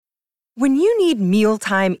When you need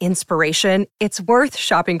mealtime inspiration, it's worth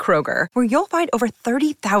shopping Kroger, where you'll find over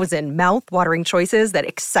 30,000 mouth-watering choices that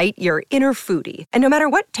excite your inner foodie. And no matter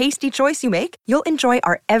what tasty choice you make, you'll enjoy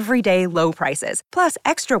our everyday low prices, plus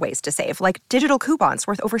extra ways to save, like digital coupons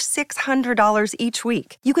worth over $600 each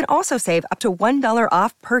week. You can also save up to $1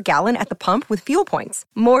 off per gallon at the pump with fuel points.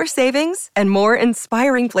 More savings and more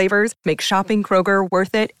inspiring flavors make shopping Kroger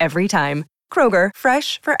worth it every time. Kroger,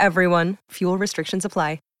 fresh for everyone. Fuel restrictions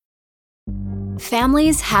apply.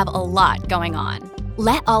 Families have a lot going on.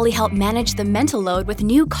 Let Ollie help manage the mental load with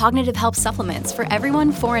new cognitive help supplements for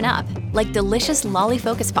everyone 4 and up, like delicious Lolly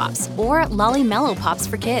Focus Pops or Lolly Mellow Pops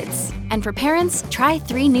for kids. And for parents, try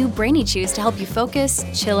 3 new Brainy Chews to help you focus,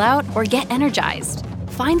 chill out, or get energized.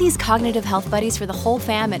 Find these cognitive health buddies for the whole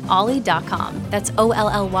fam at ollie.com. That's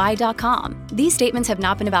OLLY.com. These statements have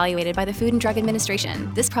not been evaluated by the Food and Drug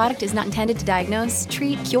Administration. This product is not intended to diagnose,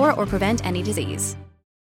 treat, cure, or prevent any disease.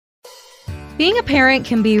 Being a parent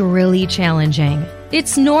can be really challenging.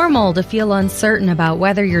 It's normal to feel uncertain about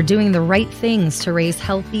whether you're doing the right things to raise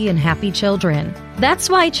healthy and happy children. That's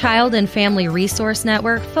why Child and Family Resource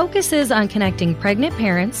Network focuses on connecting pregnant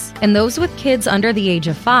parents and those with kids under the age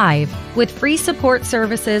of 5 with free support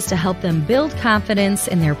services to help them build confidence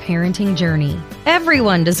in their parenting journey.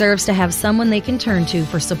 Everyone deserves to have someone they can turn to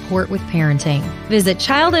for support with parenting. Visit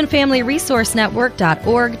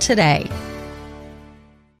childandfamilyresourcenetwork.org today.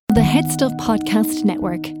 The Head Stuff Podcast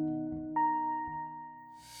Network.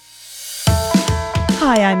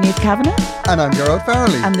 Hi, I'm Niamh Kavanagh. And I'm Gerard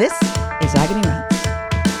Farrelly. And this is Agony Rants.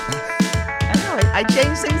 I know, I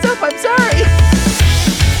changed things up, I'm sorry.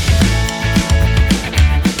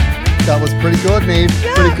 That was pretty good, Niamh.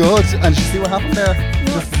 Yeah. Pretty good. And you see what happened there?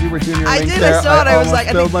 Just as you were doing your link I did, there, I saw it. I was like,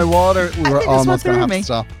 spilled my water. We were almost going to have to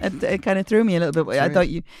stop. It kind of threw me a little bit. I thought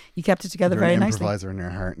you kept it together You're very an nicely. improviser in your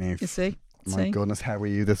heart, Niamh. You see? My goodness, how are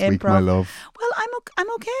you this Improv. week, my love? Well, I'm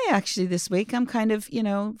okay actually this week. I'm kind of,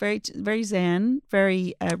 very zen,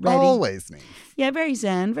 very ready. Always, Niamh. Yeah, very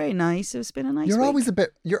zen, very nice. It's been a nice You're week. always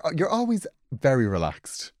you're always very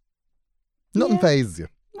relaxed. Nothing phases you.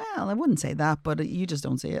 Well, I wouldn't say that, but you just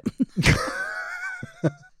don't see it.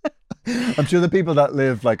 I'm sure the people that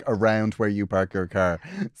live like around where you park your car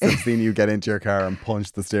have seen you get into your car and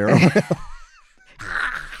punch the steering wheel.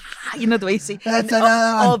 You know the way you see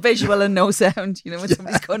all visual and no sound, when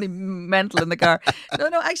somebody's going mental in the car.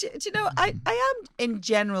 No, actually, I am in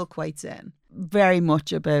general quite zen. Very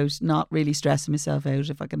much about not really stressing myself out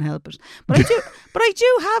if I can help it. But I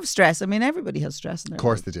do have stress. I mean, everybody has stress in their Of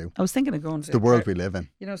course life. they do. I was thinking of going to the world we live in.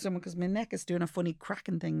 Because my neck is doing a funny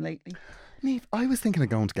cracking thing lately. Niamh, I was thinking of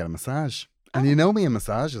going to get a massage. And you know me in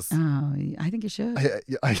massages. Oh, I think you should.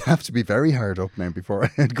 I have to be very hard up now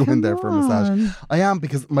before I go in there for a massage. I am,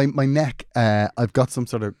 because my neck, I've got some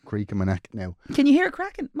sort of creak in my neck now. Can you hear it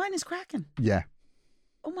cracking? Mine is cracking. Yeah.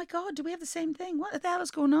 Oh my God, do we have the same thing? What the hell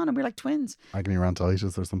is going on? And we're like twins. Agony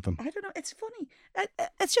rantitis or something. I don't know. It's funny.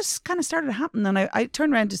 It's just kind of started to happen. And I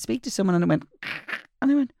turned around to speak to someone and I went,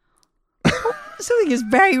 oh, something is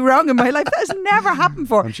very wrong in my life. That has never happened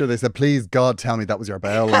before. I'm sure they said, please God, tell me that was your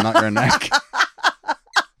bell and not your neck.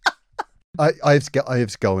 I have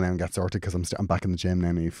to go now and get sorted because I'm back in the gym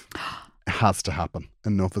now, Niamh. It has to happen.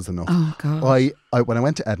 Enough is enough. Oh God. When I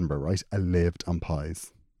went to Edinburgh, right, I lived on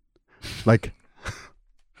pies. Like,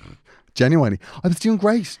 genuinely, I was doing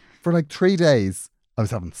great for like 3 days. I was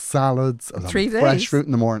having salads. I was having fresh fruit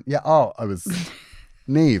in the morning. Yeah. Oh, I was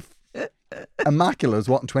Niamh. Immaculate. I was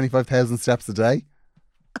walking 25,000 steps a day.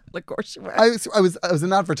 Of course you were. I was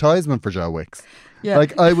an advertisement for Joe Wicks. Yeah.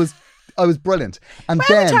 Like I was brilliant. And well,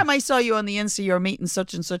 then every time I saw you on the Insta, you're meeting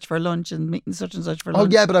such and such for lunch and meeting such and such for lunch. Oh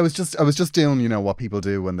yeah, but I was just doing, what people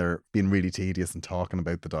do when they're being really tedious and talking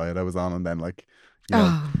about the diet I was on, and then like,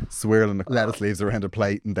 swirling the lettuce leaves around a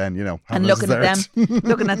plate, and then and looking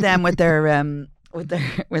at them with their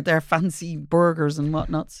with their fancy burgers and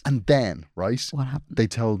whatnots. And then, right, what happened? They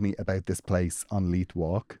told me about this place on Leith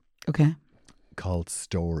Walk. Okay. Called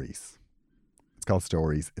Stories. It's called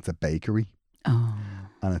Stories. It's a bakery. Oh.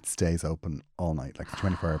 And it stays open all night, like a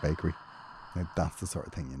 24-hour bakery. Now, that's the sort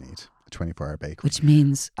of thing you need, a 24-hour bakery. Which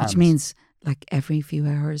means like every few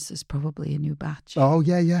hours is probably a new batch. Oh,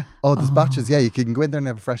 yeah. Oh, there's batches. Yeah, you can go in there and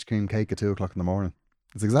have a fresh cream cake at 2 o'clock in the morning.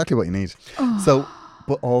 It's exactly what you need. Oh. So,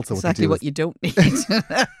 but also exactly what you don't need. It's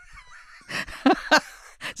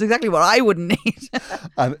exactly what I wouldn't need.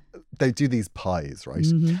 And they do these pies, right?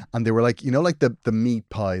 Mm-hmm. And they were like, like the meat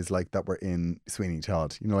pies like that were in Sweeney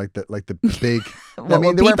Todd. Like the big. I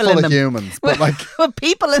mean, they weren't full of humans, but like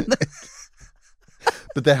people in them.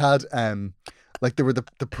 But they had like there were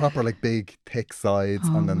the proper like big thick sides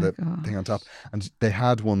and then the thing on top, and they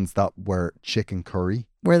had ones that were chicken curry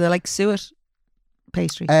Were they like suet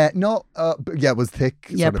pastry? No, it was thick.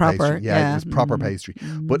 Yeah, sort of proper. Pastry. Yeah, it was proper Mm. pastry.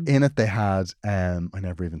 But in it they had, I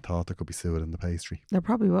never even thought there could be suet in the pastry. There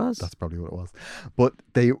probably was. That's probably what it was. But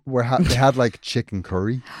they had like chicken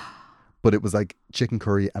curry, but it was like chicken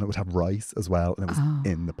curry and it would have rice as well, and it was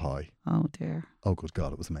in the pie. Oh dear. Oh good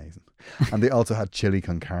God, it was amazing. And they also had chili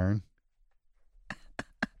con carne.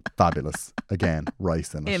 Fabulous. Again,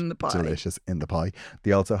 rice in it. In the pie. Delicious in the pie.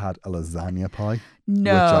 They also had a lasagna pie.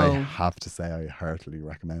 No. Which I have to say I heartily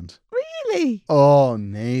recommend. Really? Oh,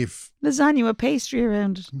 Nave. Lasagna with pastry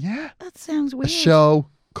around it. Yeah. That sounds A weird. show,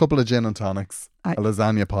 couple of gin and tonics, I- a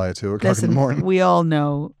lasagna pie at 2:00 in Listen, the morning. we all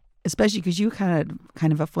know, especially because you had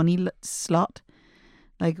kind of a funny slot.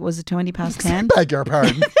 Like, was it 20 past 10? Beg your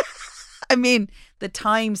pardon. I mean, the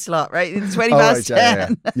time slot, right? It's 20 Oh, past right, yeah,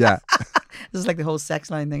 10. yeah. This is like the whole sex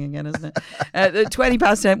line thing again, isn't it? 20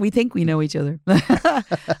 past 10, we think we know each other.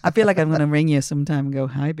 I feel like I'm going to ring you sometime and go,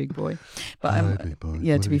 hi, big boy. But Hi, big boy.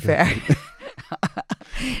 yeah, What to have be you fair.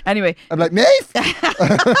 Anyway, I'm like, Nave!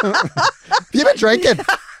 Have you been drinking?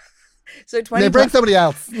 so 20 Nave, bring somebody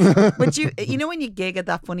else. But you know when you gig at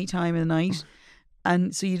that funny time of the night,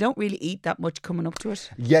 and so you don't really eat that much coming up to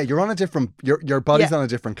it. Yeah, you're on a different, your body's Yeah. on a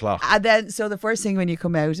different clock. And then, so the first thing when you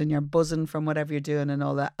come out and you're buzzing from whatever you're doing and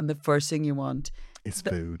all that, and the first thing you want, It's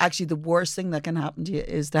food. actually the worst thing that can happen to you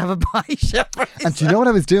is to have a pie shepherd. And do you know what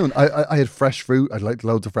I was doing? I had fresh fruit. I had like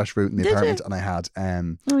loads of fresh fruit in the Did apartment, you? and I had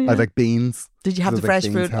Oh, I yeah. had like beans. Did you have So the there's, fresh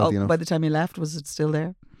like, beans fruit healthy by enough. the time you left? Was it still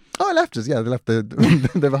there? Oh, I left it. Yeah, they left they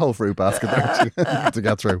have a whole fruit basket there to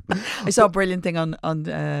get through. I saw a brilliant thing on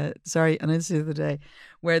sorry, on Insta the other day,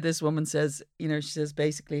 where this woman says, you know, she says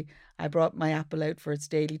basically, I brought my apple out for its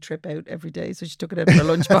daily trip out every day, so she took it out of her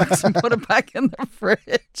lunchbox and put it back in the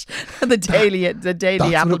fridge. The daily That's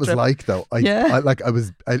apple what it was trip. like, though. I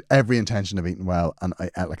had every intention of eating well, and I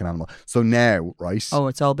ate like an animal. So now, right? Oh,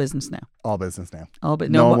 it's all business now. All business now. All but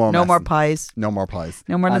No no more more messing. pies. No more pies.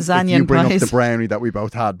 No more And lasagna if you and bring pies. up the brownie that we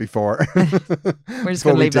both had before, We're just before going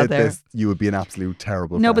to we leave that did there. this, you would be an absolute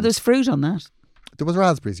terrible. No, but friend. there's fruit on that. There was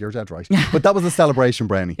raspberries. You're dead right. But that was a celebration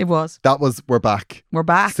brownie. It was. We're back. We're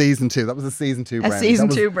back. Season 2. That was a season 2 A brownie. season That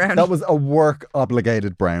was- 2 brownie. That was a work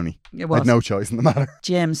obligated brownie. It I was. had no choice in the matter.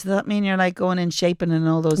 Jim, so that mean you're like going in shaping and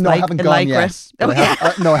all those No, I haven't gone yet. Oh, But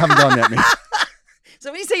I haven't gone yet, mate.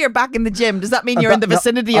 So when you say you're back in the gym, does that mean you're in the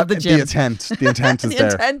vicinity of the gym? The intent is The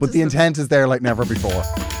there. intent But is the the- intent is there like never before.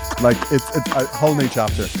 Like it's a whole new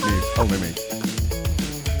chapter. Whole new me.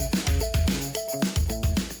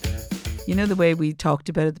 You know the way we talked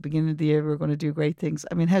about at the beginning of the year, we were going to do great things.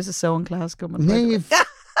 I mean, how's the sewing class coming? Nave.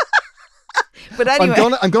 But anyway,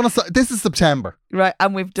 I'm gonna. This is September, right,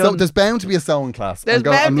 and we've so done. there's bound to be a sewing class. There's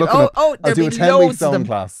bound I'm to- looking up. I'll there'll do a be 10-week loads of sewing them.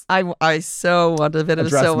 class. I so want a bit of A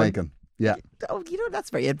a sewing. dressmaking. Yeah. Oh, you know that's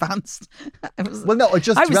very advanced. I was, Well, no, I I was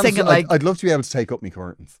to be honest, thinking like I'd love to be able to take up my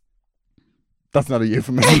curtains. That's not a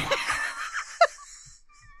euphemism.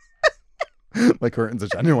 My curtains are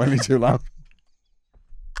genuinely too long.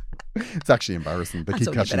 It's actually embarrassing. They that's keep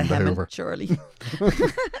only a catching bit the of Hoover. Hemet, surely.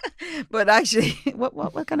 But actually,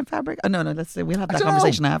 what kind of fabric? Oh no, let's say we'll have that don't know.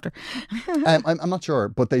 conversation after. I'm not sure,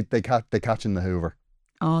 but they catch in the Hoover.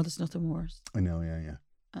 Oh, there's nothing worse. I know, yeah.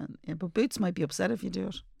 And, yeah, but Boots might be upset if you do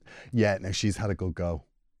it. Yeah, no, she's had a good go.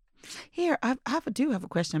 Here, I do have a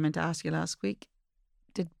question I meant to ask you last week.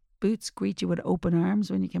 Did Boots greet you with open arms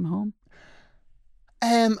when you came home?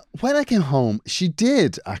 When I came home, she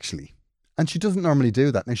did actually, and she doesn't normally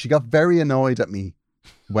do that. Now she got very annoyed at me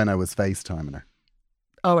when I was FaceTiming her.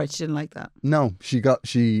 Oh, right, she didn't like that. No, she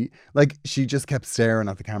just kept staring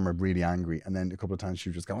at the camera, really angry, and then a couple of times she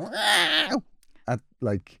would just go at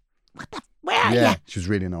like. Where are Yeah, you? she was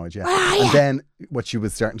really annoyed. Yeah, Where are and ya? then what she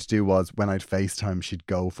was starting to do was when I'd FaceTime, she'd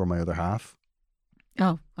go for my other half.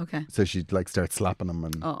 Oh, okay. So she'd like start slapping him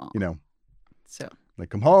and Oh. So like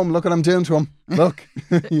come home, look what I'm doing to him. Look,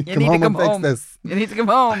 You come need home to and come fix home. this. you need to come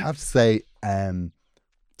I home. have to say,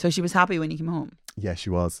 So she was happy when you came home. yeah, she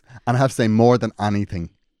was, and I have to say more than anything,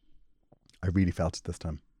 I really felt it this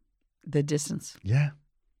time. The distance. Yeah,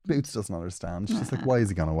 Boots doesn't understand. She's like, why has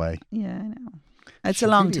he gone away? Yeah, I know. It's She a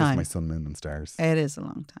long really is time. my sun, moon, and stars. It is a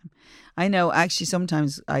long time. I know. Actually,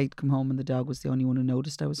 sometimes I'd come home and the dog was the only one who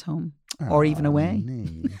noticed I was home, or even away.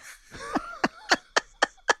 Neve.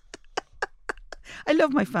 I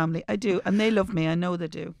love my family. I do, and they love me. I know they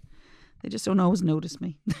do. They just don't always notice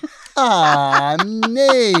me. Ah,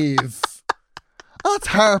 Neve. Oh, that's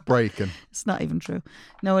heartbreaking. It's not even true.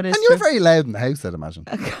 No, it is. And you're true. very loud in the house, I'd imagine.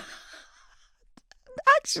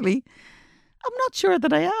 Actually, I'm not sure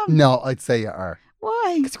that I am. No, I'd say you are.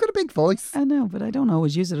 Why? Because you've got a big voice. I know, but I don't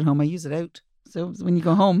always use it at home. I use it out. So when you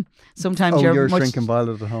go home, sometimes Oh, you're much... shrinking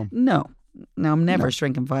Violet at home. No, No, I'm never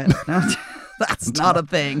shrinking violet. No, that's not a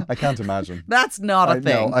thing. I can't imagine. That's not a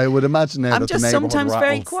thing. No, I would imagine now I'm that just the neighborhood sometimes very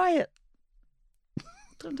rattles. quiet.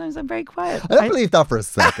 Sometimes I'm very quiet. I don't believe that for a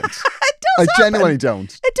second. It does I genuinely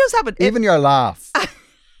don't. It does happen. Even your laugh.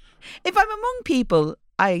 If I'm among people,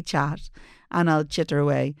 I chat and I'll chitter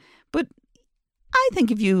away. But I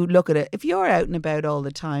think if you look at it, if you're out and about all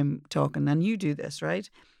the time talking, and you do this, right?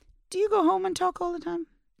 Do you go home and talk all the time?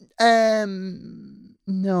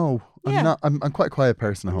 No, Yeah. I'm not. I'm quite a quiet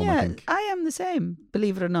person at home, I think. I am the same,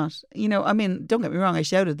 believe it or not. You know, I mean, don't get me wrong, I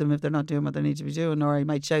shout at them if they're not doing what they need to be doing, or I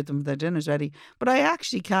might shout them if their dinner's ready. But I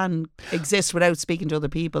actually can exist without speaking to other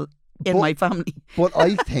people in my family. But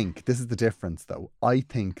I think this is the difference, though. I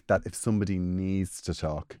think that if somebody needs to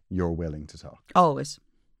talk, you're willing to talk. Always.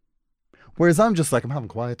 Whereas I'm just like, I'm having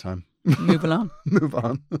quiet time. Move along. Move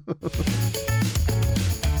on.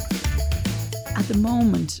 At the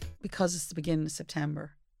moment, because it's the beginning of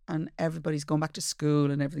September and everybody's going back to school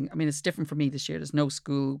and everything. I mean, it's different for me this year. There's no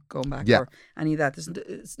school going back or any of that.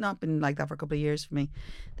 It's not been like that for a couple of years for me.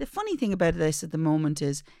 The funny thing about this at the moment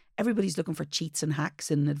is everybody's looking for cheats and hacks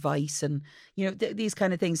and advice and, you know, these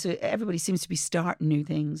kind of things. So everybody seems to be starting new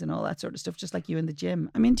things and all that sort of stuff, just like you in the gym.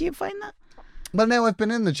 I mean, do you find that? Well, now I've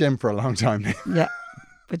been in the gym for a long time now. Yeah.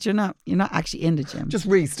 But you're not actually in the gym. Just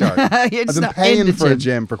restart. You're just I've been not in paying the for a gym.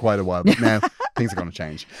 gym for quite a while, but now things are going to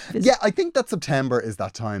change. Yeah, I think that September is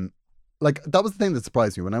that time. Like, that was the thing that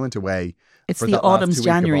surprised me when I went away. It's for the that last autumn's 2 weeks of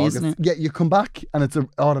January, August. isn't it? Yeah, you come back and it's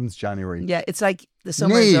autumn's January. Yeah, it's like the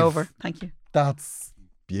summer is Niamh. over. Thank you. That's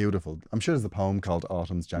beautiful. I'm sure there's a poem called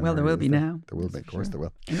Autumn's January. Well, there will is be now. There will be, of course there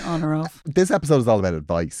will. In honour of. This episode is all about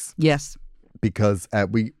advice Yes. because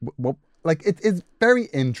it's very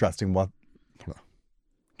interesting what.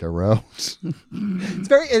 Get around. It's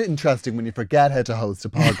very interesting when you forget how to host a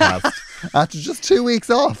podcast after just 2 weeks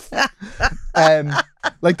off.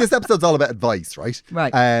 Like, this episode's all about advice, right?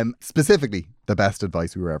 Right. Specifically, the best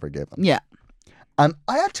advice we were ever given. Yeah. And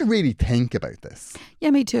I had to really think about this. Yeah,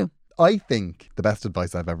 me too. I think the best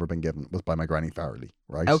advice I've ever been given was by my Granny Farrelly,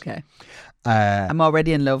 right? Okay. I'm I'm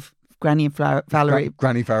already in love. Granny and Valerie.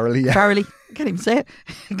 Granny Farrelly, yeah. Farrelly. I can't even say it.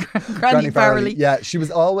 Granny Farrelly. Yeah, she was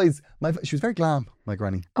always, she was very glam, my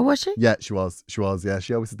granny. Oh, was she? Yeah, she was, yeah.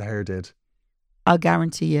 She always said the hair did. I'll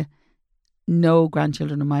guarantee you, no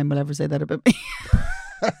grandchildren of mine will ever say that about me.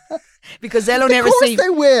 Because they'll only ever see. Of course they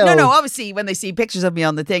will. No, obviously when they see pictures of me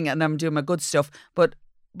on the thing and I'm doing my good stuff. But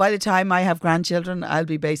by the time I have grandchildren, I'll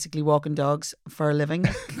be basically walking dogs for a living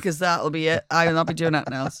because that'll be it. I will not be doing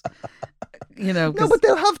anything else. You know, No, but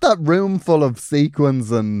they'll have that room full of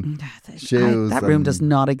sequins and shoes. That room and does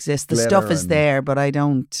not exist. The glitter stuff is and- there, but I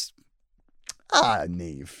don't.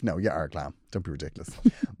 Niamh. No, you are glam. Don't be ridiculous.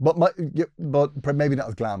 but maybe not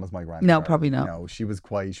as glam as my granny. No, Farrelly. probably not. No, she was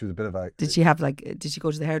a bit of a. Did she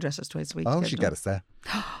go to the hairdressers twice a week? Oh, to she it get done? a set.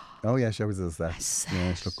 Oh yeah, she always does a set. set.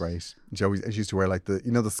 Yeah, she looked great. She used to wear like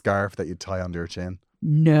the scarf that you tie under her chin.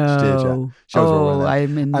 No. She did, yeah. She always wore one of them.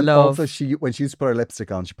 I'm in And love. also, when she used to put her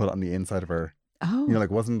lipstick on, she put it on the inside of her. Oh. You know, like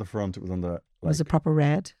it wasn't the front; it was on the. Like, Was it proper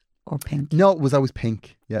red or pink? No, it was always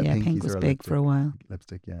pink. Yeah, Yeah, pink pink is was her big for a while.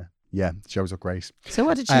 Lipstick, yeah. Yeah, she always looked great. So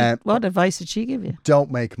what did she? Um, what advice did she give you? Don't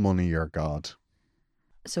make money your god.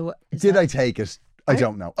 So what, is Did that- I take it? I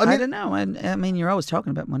don't know. I I mean, don't know. I mean, you're always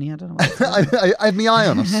talking about money. I don't know. What I have my eye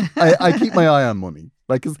on it. I keep my eye on money.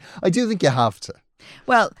 Like, 'cause I do think you have to.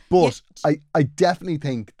 well, But I definitely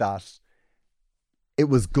think that it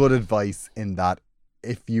was good advice in that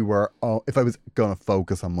if I was going to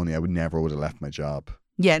focus on money, I would have left my job.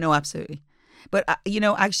 yeah, no, absolutely. But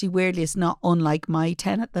actually, weirdly, it's not unlike my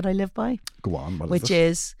tenet that I live by, Go on, which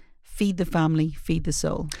is feed the family, feed the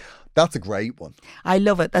soul. That's a great one. I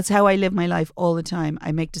love it. That's how I live my life all the time.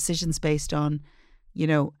 I make decisions based on,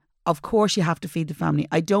 of course you have to feed the family.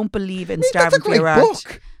 I don't believe in That's a starving great clear out.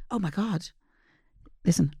 book. Oh my God.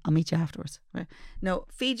 Listen, I'll meet you afterwards. Right? No,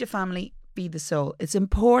 feed your family, feed the soul. It's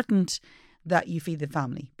important that you feed the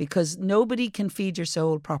family because nobody can feed your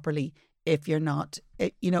soul properly if you're not,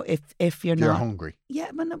 if you're You're not hungry.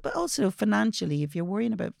 Yeah, but also financially, if you're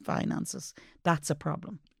worrying about finances, that's a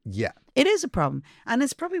problem. Yeah. It is a problem. And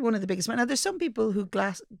it's probably one of the biggest. Now, there's some people who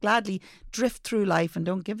gladly drift through life and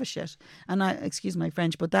don't give a shit. And excuse my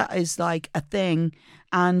French, but that is like a thing.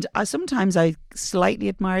 And sometimes I slightly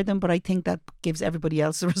admire them, but I think that gives everybody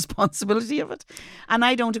else the responsibility of it. And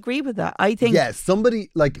I don't agree with that. I think somebody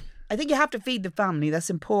like... I think you have to feed the family. That's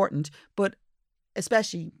important. But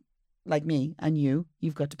especially like me and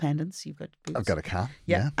you've got dependents. You've got boots. I've got a cat.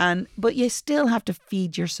 Yeah. But you still have to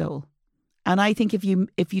feed your soul. And I think if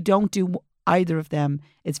you don't do either of them,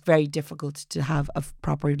 it's very difficult to have a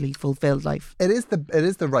properly fulfilled life. It is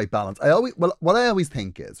the right balance. What I always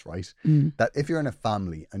think is, right, that if you're in a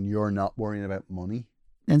family and you're not worrying about money,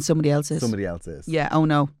 then somebody else is. Somebody else is. Yeah. Oh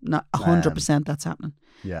no, not 100%. That's happening.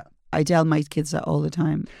 Yeah. I tell my kids that all the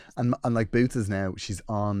time. And like Boots is now, she's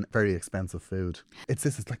on very expensive food. It's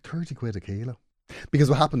like 30 quid a kilo. Because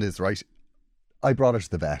what happened is, right, I brought her to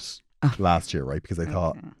the vet last year, right, because I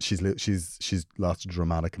thought she's lost a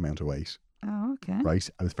dramatic amount of weight. Oh, okay. Right,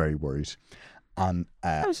 I was very worried. And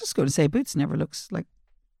I was just going to say, Boots never looks like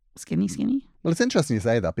skinny. Well, it's interesting you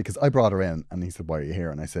say that, because I brought her in and he said, why are you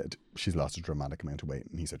here? And I said, she's lost a dramatic amount of weight.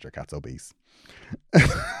 And he said, your cat's obese. So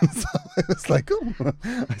I was like, oh,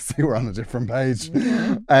 I see we're on a different page.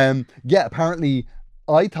 Yeah, apparently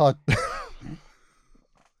I thought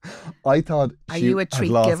Are you a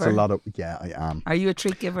treat lost giver? A lot of, yeah, I am. Are you a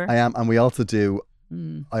treat giver? I am. And we also do,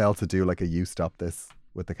 I also do like a you stop this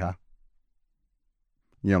with the cat.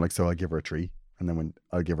 You know, like, so I'll give her a treat. And then when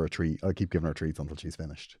I'll give her a treat, I'll keep giving her treats until she's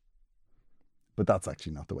finished. But that's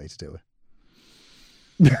actually not the way to do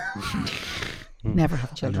it. Never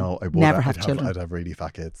have children. No, I would. Never have children. I'd have really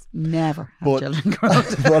fat kids. Never have children.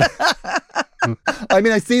 I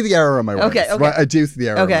mean, I see the error in my ways. Okay. Right? I do see the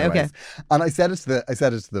error in my Okay. ways. And I said it to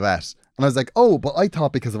the vet. And I was like, oh, but I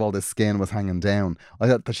thought because of all this skin was hanging down, I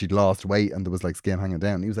thought that she'd lost weight and there was like skin hanging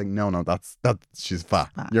down. And he was like, no, that's she's fat.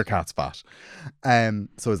 Your cat's fat.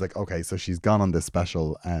 So I was like, okay, so she's gone on this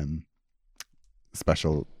special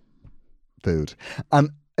food. And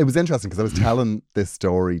it was interesting because I was telling this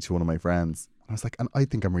story to one of my friends. I was like, and I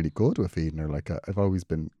think I'm really good with feeding her. Like, I've always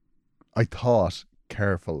been, I thought,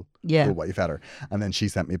 careful with what you fed her. And then she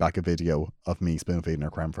sent me back a video of me spoon feeding her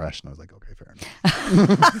creme fraiche. And I was like, okay, fair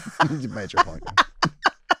enough. You made your point.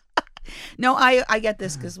 No, I get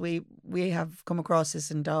this because we have come across this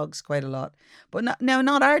in dogs quite a lot. But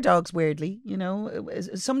not our dogs, weirdly. You know,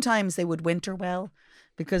 sometimes they would winter well.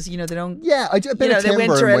 Because, you know, they don't... Yeah, I do a bit of they timber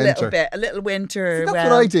winter in a winter. little bit. A little winter. See, that's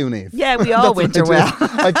what I do, Niamh. Yeah, we all winter well.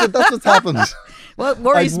 That's what's happened. What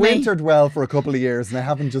worries I've wintered well for a couple of years and I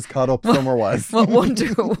haven't just caught up summer-wise. What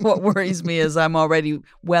worries me is I'm already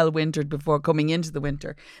well wintered before coming into the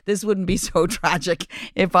winter. This wouldn't be so tragic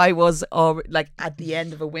if I was like at the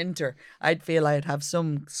end of a winter. I'd feel I'd have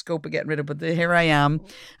some scope of getting rid of it. But here I am,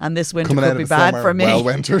 and this winter could be bad for me. Well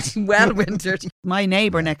wintered. Well wintered. My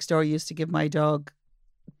neighbour next door used to give my dog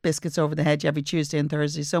biscuits over the hedge every Tuesday and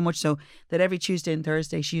Thursday, so much so that every Tuesday and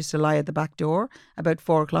Thursday she used to lie at the back door about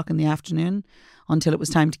 4:00 in the afternoon until it was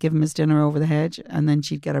time to give him his dinner over the hedge, and then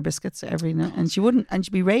she'd get her biscuits every night, and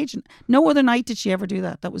she'd be raging. No other night did she ever do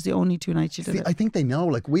that. That was the only 2 nights she did it. I think they know.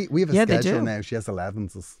 Like we have a schedule now. She has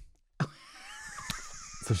 11s.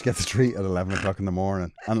 So she gets a treat at 11 o'clock in the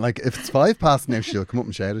morning. And like, if it's 5 past now, she'll come up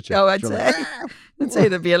and shout at you. Oh, I'd say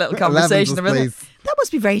there'd be a little conversation about it. That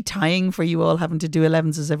must be very tiring for you all having to do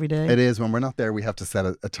 11s every day. It is. When we're not there, we have to set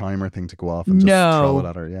a timer thing to go off and just throw it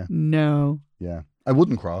at her. Yeah. No. Yeah. I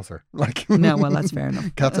wouldn't cross her. Like, no, well, that's fair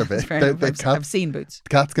enough. Cats are big. I've seen Boots.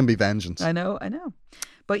 Cats can be vengeant. I know.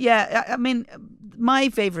 But yeah, I mean, my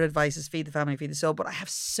favourite advice is feed the family, feed the soul. But I have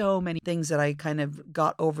so many things that I kind of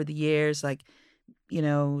got over the years, like, you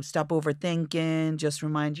know, stop overthinking, just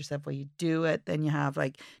remind yourself why you do it. Then you have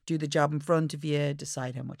like, do the job in front of you,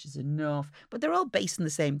 decide how much is enough. But they're all based on the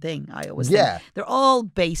same thing, I always think. They're all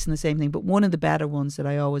based on the same thing. But one of the better ones that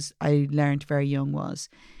I learned very young was,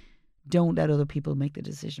 don't let other people make the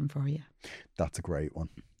decision for you. That's a great one.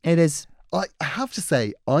 It is. I have to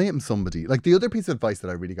say, I am somebody, like the other piece of advice that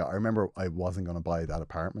I really got, I remember I wasn't going to buy that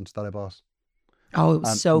apartment that I bought. Oh, it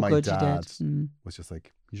was so good you did. My dad was just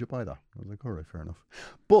like, you should buy that. I was like, all right, fair enough.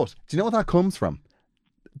 But do you know what that comes from?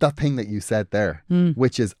 That thing that you said there,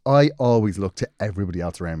 which is I always look to everybody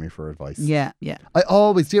else around me for advice. Yeah, yeah. I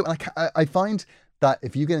always do. And I find that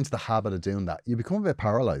if you get into the habit of doing that, you become a bit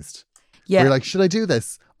paralysed. Yeah. You're like, should I do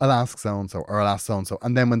this? I'll ask so-and-so or I'll ask so-and-so.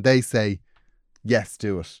 And then when they say, yes,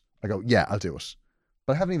 do it, I go, yeah, I'll do it.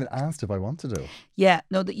 But I haven't even asked if I want to do it. Yeah,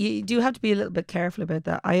 no, you do have to be a little bit careful about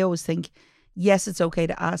that. I always think, yes, it's okay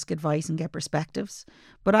to ask advice and get perspectives.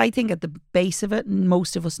 But I think at the base of it,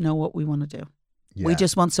 most of us know what we want to do. Yeah. We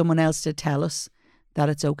just want someone else to tell us that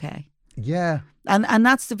it's okay. Yeah. And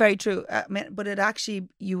that's the very true. I mean, but it actually,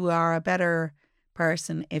 you are a better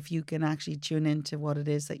person if you can actually tune into what it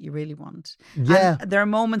is that you really want. Yeah. And there are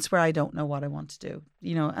moments where I don't know what I want to do,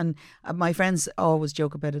 you know, and my friends always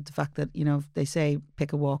joke about it, the fact that, you know, if they say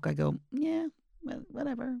pick a walk, I go, yeah, well,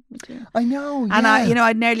 whatever. I know. Yeah. And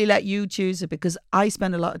I'd nearly let you choose it because I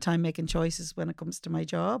spend a lot of time making choices when it comes to my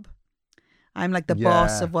job. I'm like the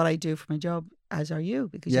boss of what I do for my job. as are you,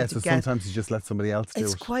 because you Yeah, have so to get. sometimes you just let somebody else do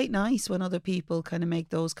It's it. quite nice when other people kind of make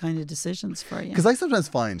those kind of decisions for you. Because I sometimes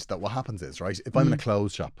find that what happens is, right, if I'm in a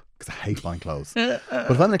clothes shop, because I hate buying clothes, but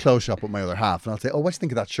if I'm in a clothes shop with my other half and I'll say, oh, what do you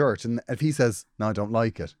think of that shirt? And if he says, no, I don't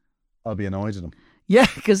like it, I'll be annoyed at him. Yeah,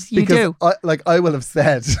 because you do. I will have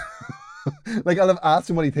said, like I'll have asked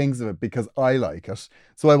him what he thinks of it because I like it.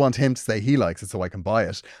 So I want him to say he likes it so I can buy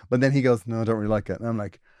it. But then he goes, no, I don't really like it. And I'm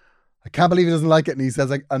like, I can't believe he doesn't like it. And he says,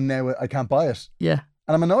 like, and now I can't buy it. Yeah.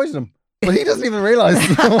 And I'm annoyed at him. But he doesn't even realise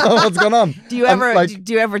what's going on. Do you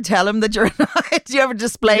ever tell him that you're annoyed? Do you ever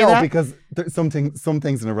display no, that? No, because some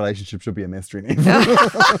things in a relationship should be a mystery.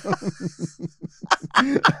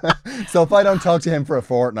 So if I don't talk to him for a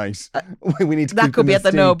fortnight, we need to that keep could the be at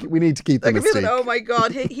the mystique. nub. We need to keep the mystique. Oh my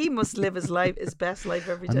God, he must live his best life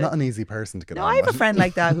every day. I'm not an easy person to get on I have with. a friend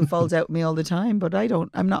like that who falls out with me all the time, but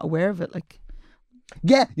I'm not aware of it. Like,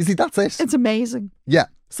 yeah, you see, that's it. it's amazing. Yeah.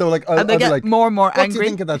 So like, And they I'll get be like, more and more what do angry. you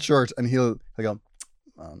think of that shirt? And he'll go,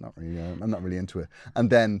 oh, I'm not really into it. And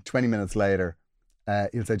then 20 minutes later,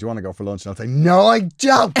 he'll say, do you want to go for lunch? And I'll say, no, I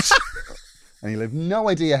don't. And he'll have no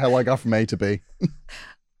idea how I got from A to B.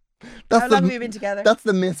 How long have you been together? That's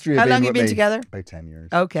the mystery of How being long have you with been me. together? About 10 years.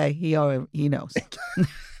 Okay, he knows.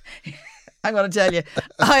 I'm going to tell you,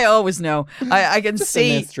 I always know. I can Just a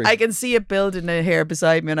see mystery. I can see it building here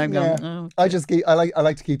beside me, and I'm going. Oh. I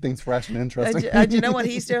like to keep things fresh and interesting. And you know what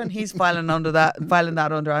he's doing? He's filing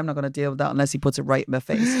that under. I'm not going to deal with that unless he puts it right in my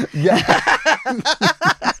face. Yeah.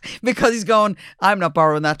 Because he's going, I'm not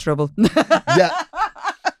borrowing that trouble. Yeah.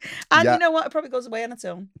 And Yeah. you know what? It probably goes away on its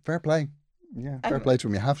own. Fair play. Yeah, fair play to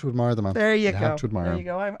him. You have to admire the man. There you You go. have to admire There him. you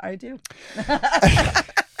go. I do.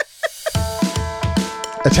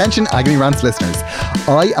 Attention Agony Rants listeners,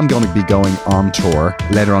 I am going to be going on tour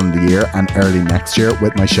later on in the year and early next year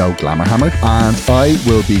with my show Glamour Hammer, and I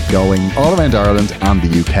will be going all around Ireland and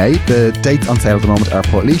the UK. The dates on sale at the moment are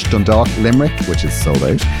Portlaoise, Dundalk, Limerick, which is sold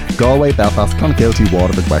out, Galway, Belfast, Clonakilty,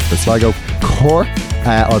 Waterford, Wexford, Sligo, Cork.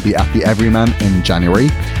 I'll be at the Everyman in January.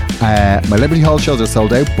 My Liberty Hall shows are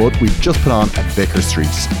sold out, but we've just put on at Vicar Street,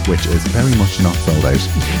 which is very much not sold out.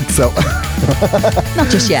 So Not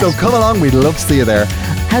just yet. So come along, we'd love to see you there.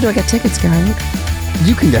 How do I get tickets, Garlic?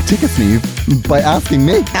 You can get tickets, Niamh, by asking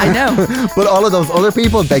me. I know. But all of those other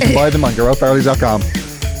people, they can buy them on GarotFarley.com.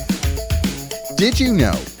 Did you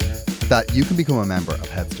know that you can become a member of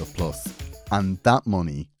Headstuff Plus and that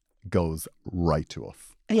money goes right to us?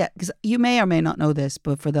 Yeah, because you may or may not know this,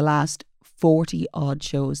 but for the last 40 odd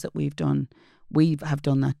shows that we've done, we have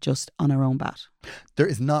done that just on our own bat. There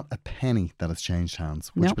is not a penny that has changed hands,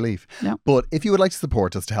 would No. you believe? No. But if you would like to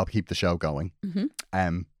support us to help keep the show going,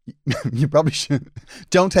 you probably should.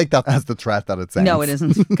 Don't take that as the threat that it sounds. No, it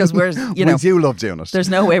isn't, because we're, we do love doing it. there's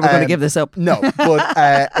no way we're going to give this up. No, but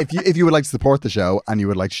if you would like to support the show and you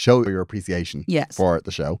would like to show your appreciation Yes. for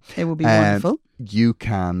the show, It would be wonderful. you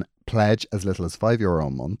can pledge as little as €5 a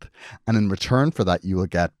month, and in return for that you will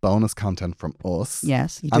get bonus content from us.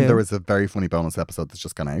 Yes, you And do. there is a very funny bonus episode that's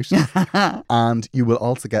just gone out. And you will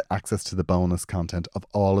also get access to the bonus content of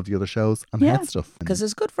all of the other shows and Yeah, Head Stuff. because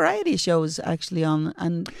there's good variety of shows actually on,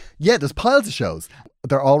 and Yeah, there's piles of shows.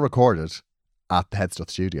 They're all recorded at the Head Stuff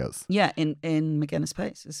Studios. yeah, in McGuinness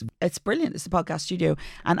Place. It's brilliant. It's the podcast studio.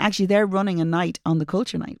 And actually they're running a night on the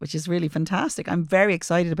Culture Night, which is really fantastic. I'm very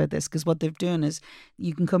excited about this because what they've done is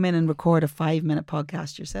you can come in and record a 5-minute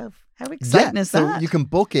podcast yourself. How exciting is so that? you can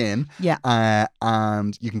book in, Yeah.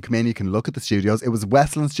 and you can come in, you can look at the studios. It was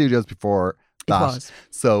Westland Studios before that. It was.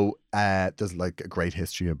 So there's like a great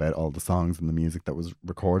history about all the songs and the music that was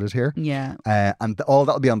recorded here. Yeah. And all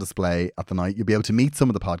that'll be on display at the night. You'll be able to meet some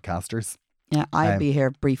of the podcasters. Yeah, I'll be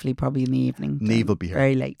here briefly, probably in the evening. Niamh will be here.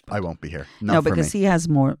 Very late. I won't be here. No, Not for because me. he has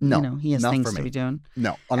more, No, he has not things for to me. be doing.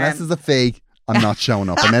 No, unless there's a fee, I'm not showing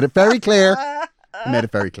up. I made it very clear.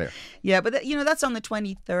 Yeah, but that's on the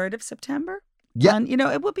 23rd of September. Yeah. And,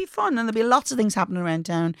 it would be fun, and there'll be lots of things happening around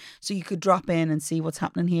town. So you could drop in and see what's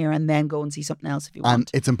happening here and then go and see something else if you want.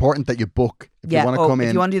 And it's important that you book. If Yeah, you want to come if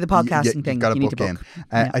in. you want to do the podcasting you've thing, got you need to book in. book.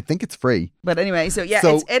 Yeah. I think it's free. But anyway, so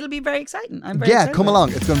it'll be very exciting. I'm very excited Come about along.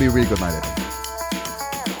 it. It's going to be a really good night, I think.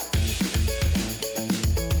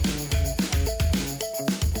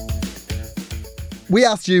 We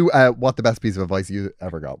asked you what the best piece of advice you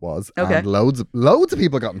ever got was. Okay. And loads of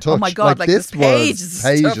people got in touch. Oh my God, like this pages. was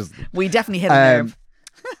of pages. stuff. We definitely hit a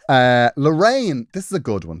nerve. Lorraine, this is a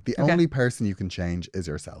good one. The Okay. only person you can change is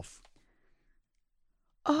yourself.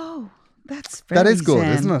 Oh, that's very That is good,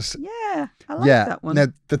 zen. isn't it? Yeah, I like that one. Now,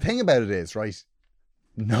 the thing about it is, right,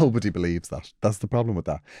 nobody believes that. That's the problem with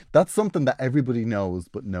that. That's something that everybody knows,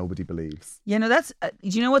 but nobody believes. That's, do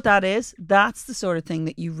you know what that is? That's the sort of thing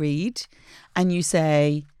that you read and you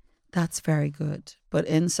say, That's very good. But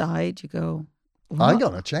inside you go, what? I'm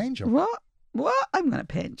going to change him. What? I'm going to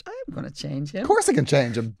pinch. I'm going to change him. Of course I can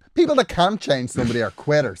change him. People that can't change somebody are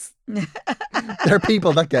quitters. They're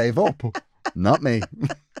people that gave up. Not me.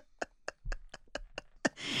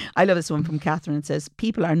 I love this one from Catherine. It says,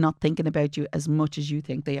 people are not thinking about you as much as you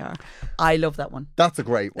think they are. I love that one. That's a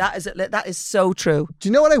great one. That is so true. Do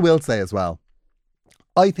you know what I will say as well?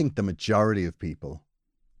 I think the majority of people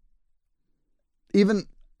even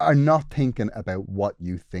are not thinking about what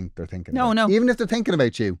you think they're thinking about. No. Even if they're thinking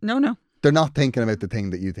about you. No. They're not thinking about the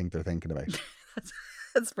thing that you think they're thinking about.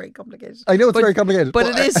 That's very complicated. I know it's very complicated. But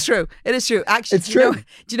it is true. It is true. Actually, it's true. Do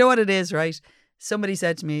you know what it is, right? Somebody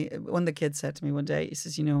said to me, one of the kids said to me one day, he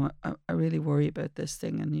says, I really worry about this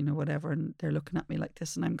thing and, whatever. And they're looking at me like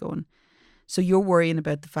this and I'm going, so you're worrying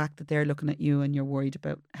about the fact that they're looking at you and you're worried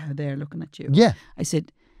about how they're looking at you. Yeah. I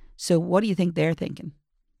said, so what do you think they're thinking?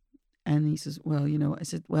 And he says, well, I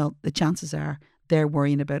said, well, the chances are they're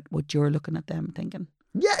worrying about what you're looking at them thinking.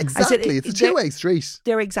 Yeah, exactly. It's a two-way street.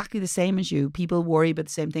 They're exactly the same as you. People worry about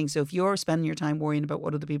the same thing. So if you're spending your time worrying about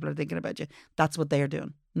what other people are thinking about you, that's what they're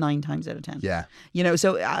doing 9 times out of 10. Yeah.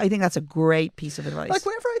 So I think that's a great piece of advice. Like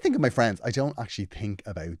whenever I think of my friends, I don't actually think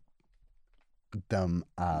about them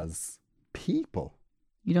as people.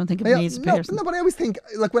 You don't think of me as a person? No, but I always think,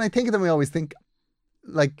 like when I think of them, I always think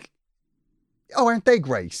like, oh, aren't they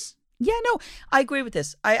great? Yeah, no, I agree with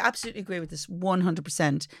this. I absolutely agree with this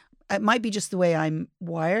 100%. It might be just the way I'm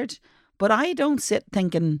wired, but I don't sit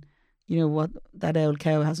thinking, what, that old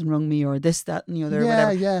cow hasn't rung me or this, that, and the other, or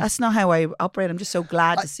whatever. Yeah. That's not how I operate. I'm just so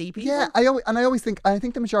glad to see people. Yeah, I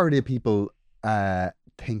think the majority of people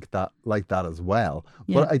think that like that as well.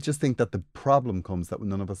 Yeah. But I just think that the problem comes that when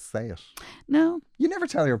none of us say it. No. You never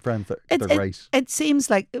tell your friends that they're great. It seems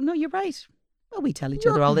like, no, you're right. Well, we tell each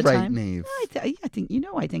other all the time. Neve. I think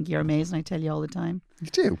I think you're amazing. I tell you all the time. You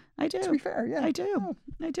do. I do. To be fair, yeah. I do. Oh.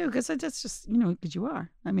 I do because that's just because you are.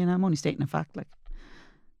 I mean, I'm only stating a fact. Like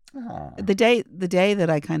the day that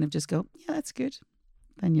I kind of just go, yeah, that's good.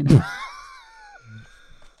 Then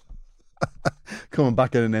coming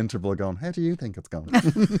back at an interval, going, how do you think it's going?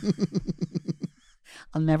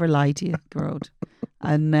 I'll never lie to you, Gerard.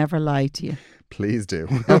 I'll never lie to you. Please do.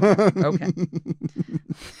 Okay.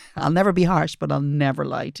 I'll never be harsh, but I'll never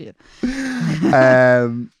lie to you.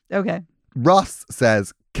 Okay. Ross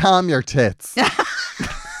says, calm your tits.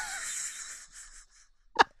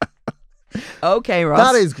 Okay,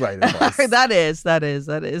 Ross. That is great advice. That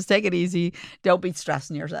is. Take it easy. Don't be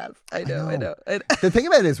stressing yourself. I know. The thing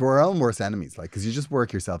about it is we're our own worst enemies, like, because you just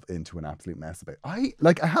work yourself into an absolute mess about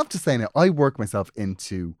it. I have to say now, I work myself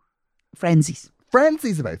into frenzies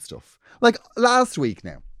about stuff. Like last week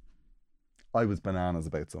now, I was bananas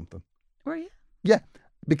about something. Were you? Yeah,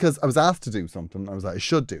 because I was asked to do something. I was like, I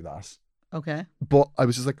should do that. Okay. But I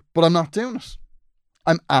was just like, but I'm not doing it.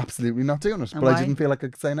 I'm absolutely not doing it. And but why? I didn't feel like I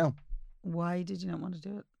could say no. Why did you not want to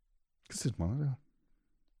do it? Because I didn't want to do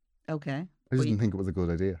it. Okay. I just didn't think it was a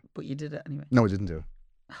good idea. But you did it anyway. No, I didn't do it.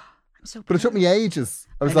 I'm so proud. But it took me ages.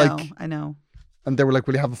 I know. And they were like,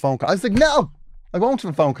 will you have a phone call? I was like, no, I won't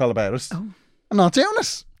have a phone call about it. Oh. I'm not doing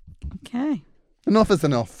it. Okay. Enough is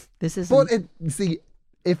enough. This is. But see,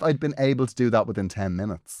 if I'd been able to do that within 10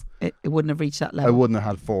 minutes, it wouldn't have reached that level. I wouldn't have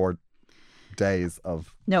had 4 days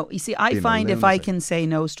of. No, you see, I find if I can say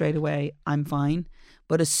no straight away, I'm fine.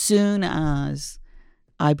 But as soon as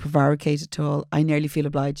I prevaricate at all, I nearly feel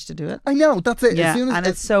obliged to do it. I know, that's it. Yeah, as soon as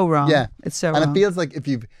it's so wrong. Yeah, it's so wrong. And it feels like if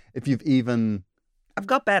you've even. I've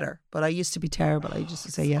got better, but I used to be terrible. I used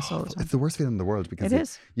to say yes all the time. It's the worst feeling in the world because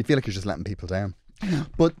you feel like you're just letting people down. I know.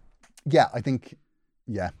 But yeah, I think,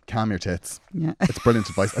 calm your tits. Yeah. It's brilliant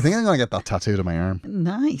advice. I think I'm going to get that tattooed on my arm.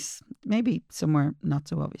 Nice. Maybe somewhere not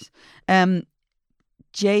so obvious.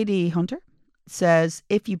 JD Hunter says,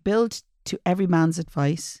 if you build to every man's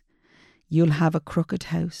advice, you'll have a crooked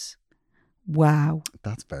house. Wow.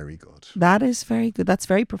 That's very good. That is very good. That's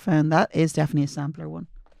very profound. That is definitely a sampler one.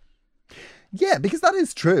 Yeah, because that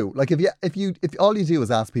is true. Like if all you do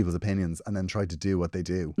is ask people's opinions and then try to do what they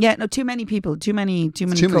do. Yeah, no, too many people, too many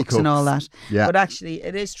cooks and all that. Yeah. But actually,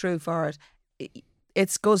 it is true for it.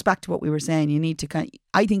 It goes back to what we were saying. You need to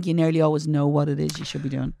I think you nearly always know what it is you should be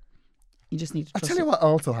doing. You just need to trust I'll tell you what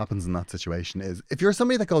also happens in that situation is if you're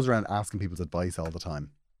somebody that goes around asking people's advice all the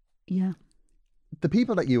time. Yeah. The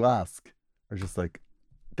people that you ask are just like,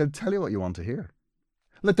 they'll tell you what you want to hear.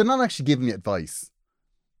 Like they're not actually giving you advice.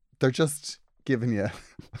 They're just giving you,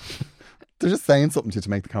 they're just saying something to you to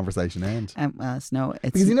make the conversation end. Because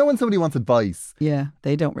when somebody wants advice. Yeah,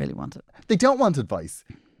 they don't really want it. They don't want advice.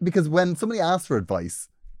 Because when somebody asks for advice,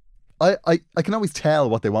 I can always tell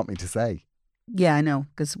what they want me to say. Yeah, I know,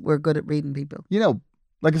 because we're good at reading people.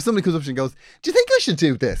 Like if somebody comes up to you and goes, do you think I should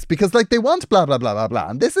do this? Because like they want blah, blah, blah, blah, blah.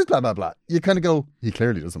 And this is blah, blah, blah. You kind of go, he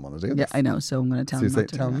clearly doesn't want to do this. Yeah, I know. So I'm going to tell him not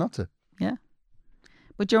to. Tell him not to. Yeah.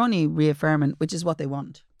 But you're only reaffirming, which is what they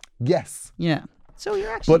want. Yes. Yeah. So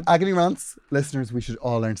you're actually... But Agony Rants, listeners, we should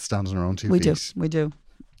all learn to stand on our own 2 feet. We do.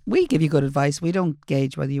 We give you good advice. We don't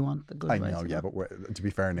gauge whether you want the good advice. I know, yeah. But to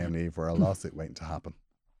be fair now, Niamh, we're a lawsuit waiting to happen.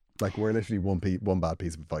 Like we're literally one bad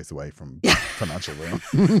piece of advice away from financial ruin.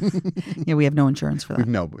 Yeah, we have no insurance for that. We've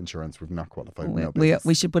no insurance. We've not qualified.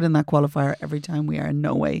 We should put in that qualifier every time. We are in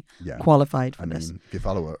no way qualified for this. If you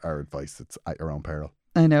follow our advice, it's at your own peril.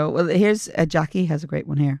 I know. Well, here's Jackie has a great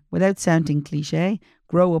one here. Without sounding cliche,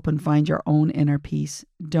 grow up and find your own inner peace.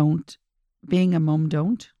 Being a mum,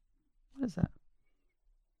 don't. What is that?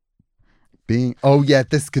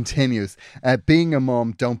 This continues. Being a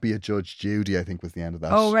mum, don't be a Judge Judy, I think was the end of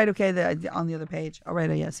that. Oh, right, okay, on the other page. Oh,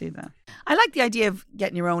 right, I see that. I like the idea of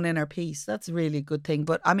getting your own inner peace. That's a really good thing.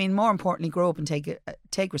 But, I mean, more importantly, grow up and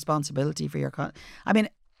take responsibility for your... I mean,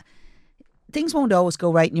 things won't always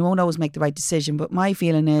go right and you won't always make the right decision. But my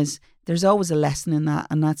feeling is there's always a lesson in that.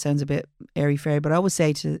 And that sounds a bit airy-fairy. But I always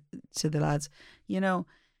say to the lads, you know,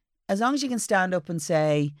 as long as you can stand up and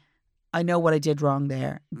say... I know what I did wrong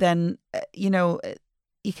there, then, you know,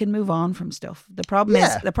 you can move on from stuff. The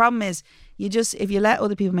problem is you just, if you let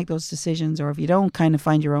other people make those decisions or if you don't kind of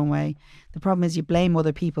find your own way, the problem is you blame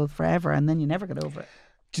other people forever and then you never get over it.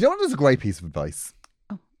 Do you know what is a great piece of advice?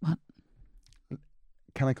 Oh, what?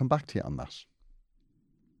 Can I come back to you on that?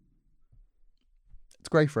 It's a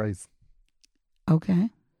great phrase. Okay.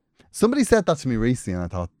 Somebody said that to me recently and I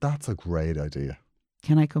thought, that's a great idea.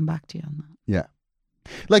 Can I come back to you on that? Yeah.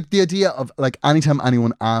 Like the idea of like anytime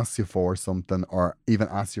anyone asks you for something or even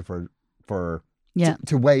asks you for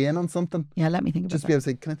to weigh in on something. Yeah, let me think about that. Just be able to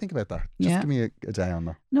say, can I think about that? Just give me a day on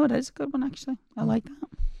that. No, that is a good one actually. I like that.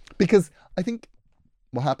 Because I think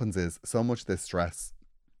what happens is so much of this stress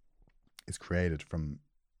is created from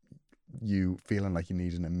you feeling like you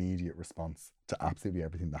need an immediate response to absolutely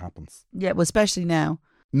everything that happens. Yeah, well, especially now.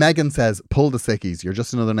 Megan says, pull the sickies. You're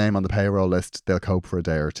just another name on the payroll list. They'll cope for a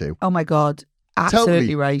day or two. Oh my God. Absolutely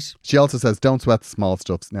totally. Right. She also says, don't sweat the small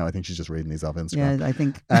stuffs. No, I think she's just reading these off Instagram. Yeah, I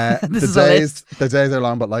think the days are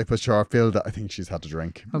long but life was short. Feel that I think she's had to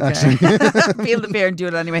drink. Okay. Feel the fear and do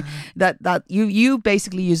it anyway. That you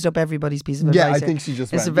basically used up everybody's piece of advice. Yeah, I think she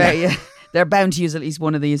just they're bound to use at least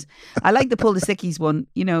one of these. I like the pull the sickies one.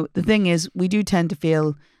 You know, the thing is we do tend to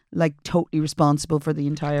feel like totally responsible for the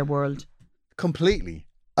entire world. Completely.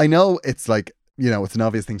 I know it's like, you know, it's an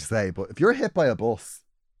obvious thing to say, but if you're hit by a bus,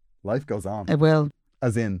 life goes on. It will.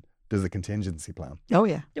 As in, there's a contingency plan. Oh,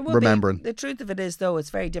 yeah. Remembering. The truth of it is, though, it's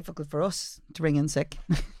very difficult for us to ring in sick.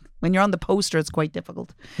 When you're on the poster, it's quite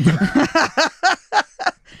difficult.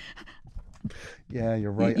 Yeah,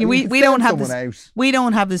 you're right. We don't have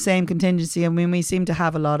the same contingency. I mean, we seem to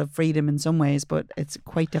have a lot of freedom in some ways, but it's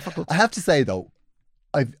quite difficult. I have to say, though,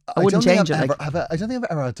 I don't think I've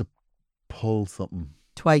ever had to pull something.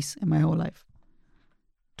 Twice in my whole life.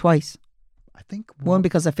 Twice. I think one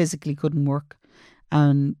because I physically couldn't work,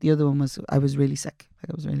 and the other one was I was really sick.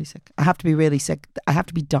 Like I was really sick. I have to be really sick. I have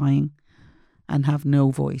to be dying, and have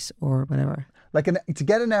no voice or whatever. Like to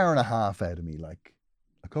get an hour and a half out of me, like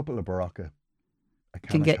a couple of Barocca,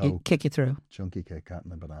 kick you through. Chunky Kit Kat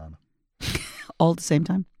and a banana, all at the same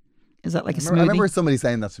time. Is that like a smoothie? I remember somebody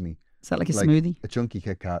saying that to me. Is that like a smoothie? A Chunky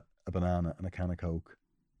Kit Kat, a banana, and a can of Coke.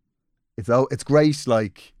 It's great.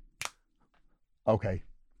 Like, okay.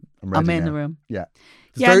 I'm in the room. Yeah.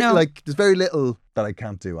 There's very little that I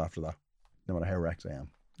can't do after that, no matter how wrecked I am.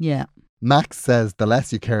 Yeah. Max says, the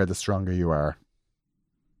less you care, the stronger you are.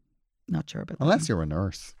 Not sure about that. Unless you're a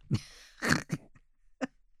nurse.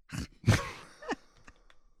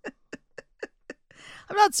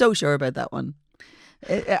 I'm not so sure about that one.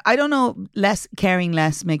 I don't know, caring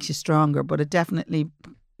less makes you stronger, but it definitely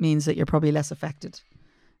means that you're probably less affected.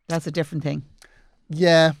 That's a different thing.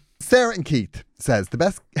 Yeah. Sarah and Keith says, the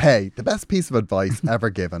best piece of advice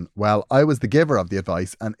ever given. Well, I was the giver of the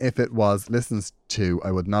advice, and if it was listened to,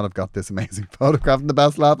 I would not have got this amazing photograph and the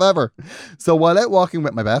best laugh ever. So while out walking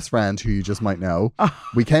with my best friend, who you just might know,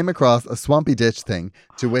 we came across a swampy ditch thing,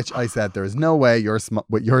 to which I said, there is no way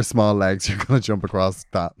with your small legs you're going to jump across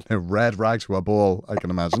that. A red rag to a bull, I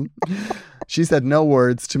can imagine. She said no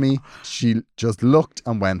words to me. She just looked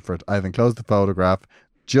and went for it. I have enclosed the photograph.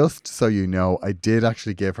 Just so you know, I did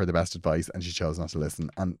actually give her the best advice and she chose not to listen.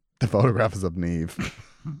 And the photograph is of Niamh.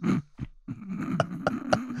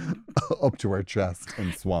 Up to her chest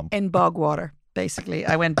in swamp. In bog water, basically.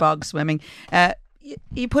 I went bog swimming.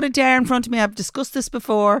 you put a dare in front of me. I've discussed this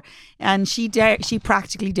before, and she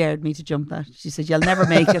practically dared me to jump that. She said, "You'll never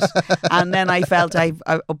make it," and then I felt I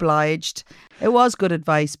obliged. It was good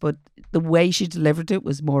advice, but the way she delivered it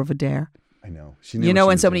was more of a dare. I know. She knew. You know,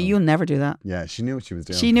 when somebody, you'll never do that. Yeah, she knew what she was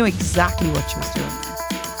doing. She knew exactly what she was doing.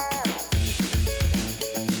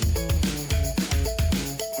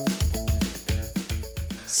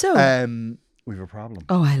 So, we have a problem.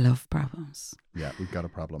 Oh, I love problems. Yeah, we've got a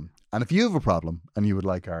problem. And if you have a problem and you would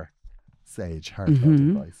like our sage, heartfelt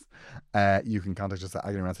advice, you can contact us at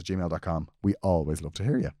agonyrants@gmail.com. We always love to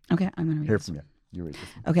hear you. Okay, I'm going to hear from you. You read this.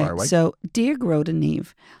 Okay, so dear Grode and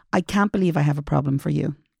Neve, I can't believe I have a problem for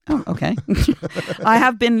you. Oh, okay. I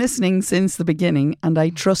have been listening since the beginning and I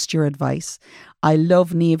trust your advice. I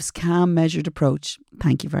love Neve's calm, measured approach.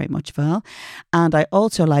 Thank you very much, Val. And I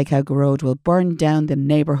also like how Grode will burn down the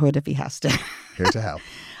neighbourhood if he has to. Here to help.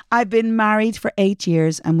 I've been married for 8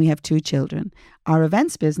 years and we have 2 children. Our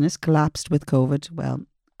events business collapsed with COVID. Well,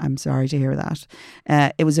 I'm sorry to hear that.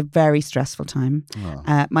 It was a very stressful time.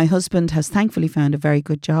 My husband has thankfully found a very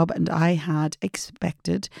good job and I had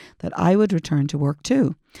expected that I would return to work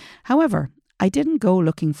too. However, I didn't go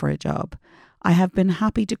looking for a job. I have been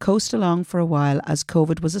happy to coast along for a while as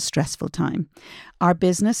COVID was a stressful time. Our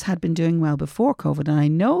business had been doing well before COVID and I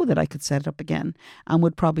know that I could set it up again and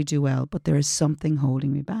would probably do well, but there is something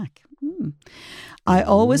holding me back. I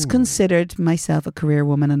always considered myself a career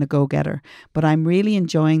woman and a go-getter, but I'm really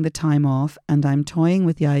enjoying the time off and I'm toying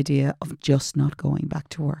with the idea of just not going back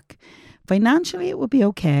to work. Financially, it would be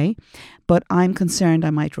okay, but I'm concerned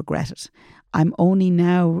I might regret it. I've only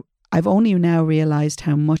now realised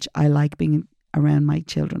how much I like being around my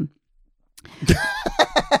children.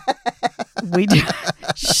 We do.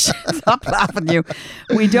 Stop laughing, you.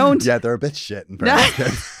 We don't. Yeah, they're a bit shit in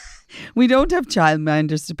fairness. We don't have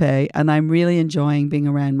childminders to pay and I'm really enjoying being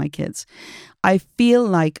around my kids. I feel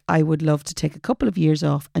like I would love to take a couple of years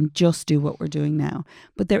off and just do what we're doing now.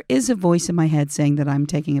 But there is a voice in my head saying that I'm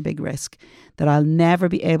taking a big risk, that I'll never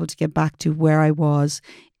be able to get back to where I was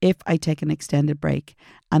if I take an extended break,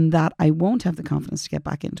 and that I won't have the confidence to get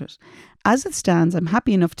back into it. As it stands, I'm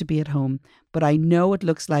happy enough to be at home, but I know it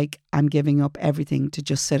looks like I'm giving up everything to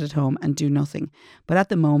just sit at home and do nothing. But at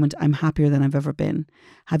the moment, I'm happier than I've ever been.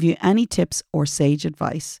 Have you any tips or sage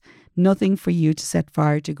advice? Nothing for you to set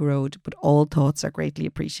fire to Grode, but all thoughts are greatly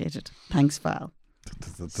appreciated. Thanks, Val.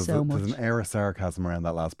 There's an air of sarcasm around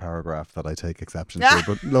that last paragraph that I take exception to.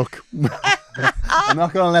 But look, I'm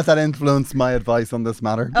not going to let that influence my advice on this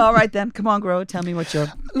matter. All right then, come on, Grode. Tell me what you're...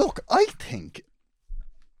 Look, I think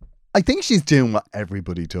she's doing what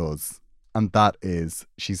everybody does. And that is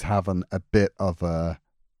she's having a bit of a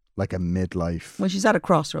midlife. Well, she's at a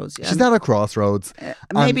crossroads. Yeah. She's at a crossroads.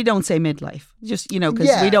 Maybe don't say midlife. Just,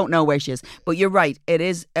 because we don't know where she is. But you're right. It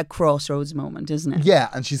is a crossroads moment, isn't it? Yeah.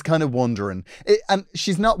 And she's kind of wondering. And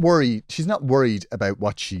she's not worried. She's not worried about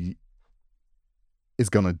what she is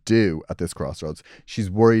going to do at this crossroads.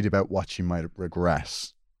 She's worried about what she might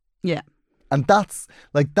regret. Yeah. And that's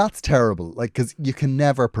terrible. Because you can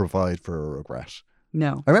never provide for a regret.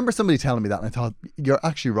 No. I remember somebody telling me that and I thought, you're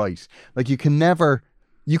actually right. You can never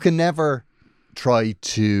try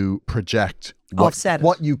to project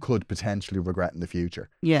what you could potentially regret in the future.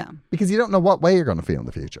 Yeah. Because you don't know what way you're going to feel in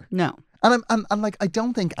the future. No. And I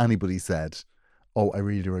don't think anybody said, oh, I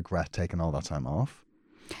really regret taking all that time off.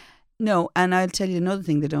 No, and I'll tell you another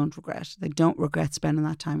thing they don't regret. They don't regret spending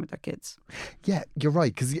that time with their kids. Yeah, you're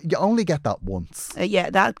right, because you only get that once. Yeah,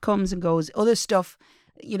 that comes and goes. Other stuff,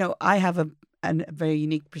 I have a very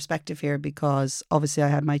unique perspective here because obviously I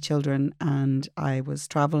had my children and I was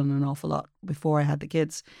traveling an awful lot before I had the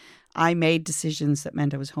kids. I made decisions that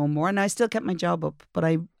meant I was home more and I still kept my job up, but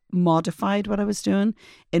I modified what I was doing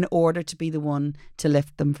in order to be the one to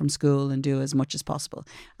lift them from school and do as much as possible.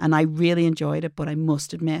 And I really enjoyed it, but I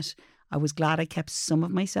must admit, I was glad I kept some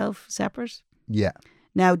of myself separate. Yeah.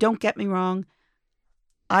 Now, don't get me wrong.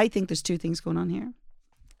 I think there's 2 things going on here.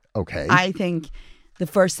 Okay. I think the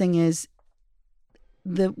first thing is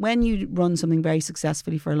when you run something very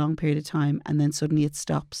successfully for a long period of time and then suddenly it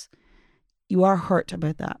stops, you are hurt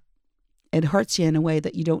about that. It hurts you in a way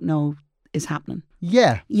that you don't know is happening.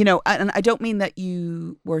 Yeah. And I don't mean that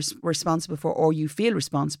you were responsible for or you feel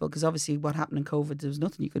responsible, because obviously what happened in COVID, there was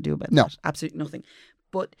nothing you could do about that. Absolutely nothing.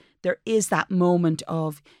 But there is that moment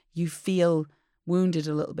of you feel wounded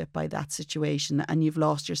a little bit by that situation and you've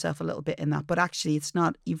lost yourself a little bit in that. But actually it's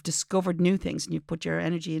not. You've discovered new things and you've put your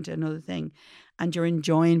energy into another thing and you're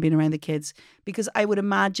enjoying being around the kids. Because I would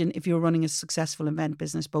imagine if you were running a successful event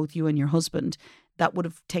business, both you and your husband, that would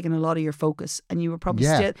have taken a lot of your focus and you were probably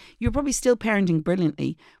still parenting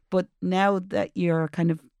brilliantly. But now that you're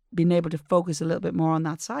kind of been able to focus a little bit more on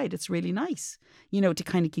that side. It's really nice, to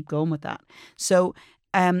kind of keep going with that. So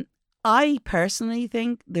I personally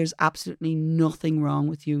think there's absolutely nothing wrong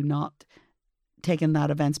with you not taking that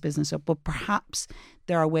events business up, but perhaps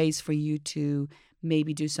there are ways for you to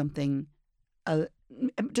maybe do something.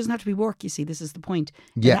 It doesn't have to be work, you see. This is the point.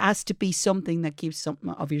 Yeah. It has to be something that keeps something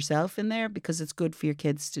of yourself in there, because it's good for your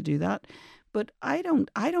kids to do that. But I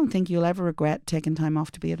don't think you'll ever regret taking time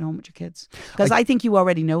off to be at home with your kids, because I think you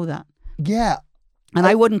already know that. Yeah. And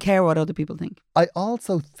I wouldn't care what other people think. I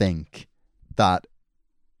also think that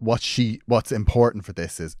what's important for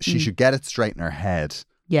this is she should get it straight in her head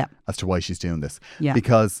as to why she's doing this. Yeah.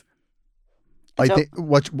 Because I think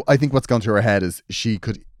what's going through her head is she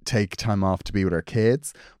could take time off to be with her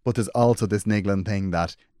kids, but there's also this niggling thing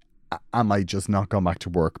that, am I just not going back to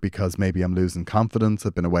work because maybe I'm losing confidence?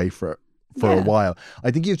 I've been away for a while. I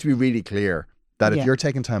think you have to be really clear that if you're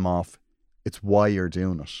taking time off, it's why you're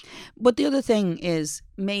doing it. But the other thing is,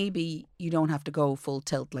 maybe you don't have to go full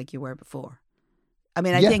tilt like you were before. I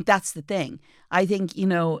mean, I think that's the thing. I think,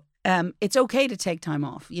 it's okay to take time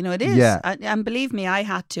off. It is. Yeah. And believe me, I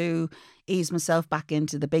had to ease myself back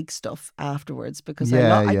into the big stuff afterwards, because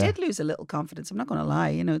I did lose a little confidence. I'm not going to lie.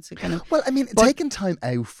 It's a kind of... Well, I mean, taking time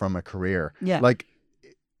out from a career, like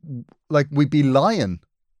we'd be lying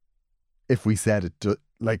if we said that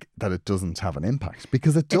it doesn't have an impact,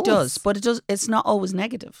 because it does. It does, but it's not always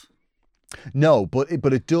negative. No, but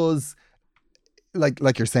it does.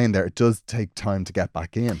 Like you're saying there, it does take time to get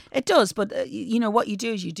back in. It does, but what you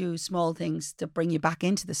do is you do small things to bring you back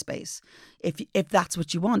into the space. If that's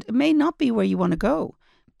what you want, it may not be where you want to go.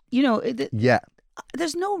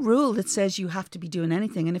 There's no rule that says you have to be doing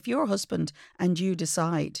anything. And if you're a husband and you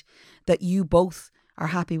decide that you both are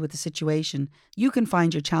happy with the situation, you can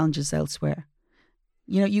find your challenges elsewhere.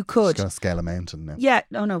 You could. Just going to scale a mountain now. Yeah,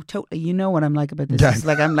 no, totally. You know what I'm like about this. It's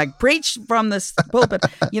like I'm like, preach from this pulpit.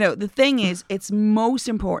 The thing is, it's most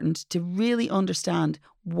important to really understand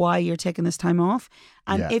why you're taking this time off.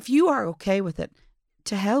 And if you are okay with it,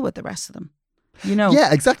 to hell with the rest of them.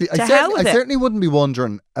 Yeah, exactly. I certainly wouldn't be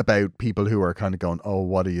wondering about people who are kind of going, oh,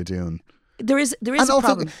 what are you doing? There is and a also,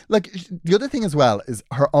 problem. Like, the other thing as well is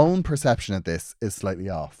her own perception of this is slightly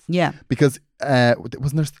off. Yeah. Because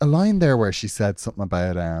wasn't there a line there where she said something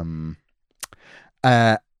about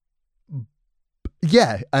but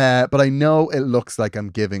I know it looks like I'm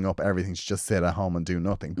giving up everything to just sit at home and do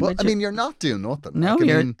nothing. But I mean, you're not doing nothing. No,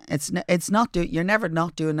 it's not you're never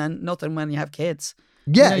not doing nothing when you have kids.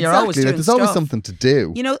 Yeah, you're exactly. always doing there's always something to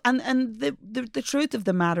do. And the truth of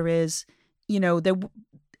the matter is,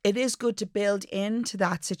 it is good to build into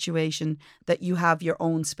that situation that you have your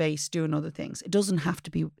own space doing other things. It doesn't have to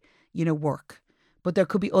be, work, but there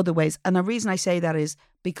could be other ways. And the reason I say that is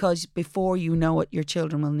because before you know it, your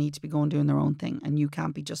children will need to be going doing their own thing, and you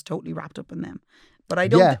can't be just totally wrapped up in them. But I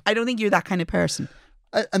don't think you're that kind of person.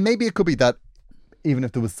 And maybe it could be that even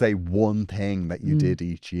if there was, say, one thing that you did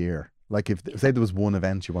each year. Like, if say there was one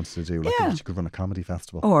event you wanted to do, like you could run a comedy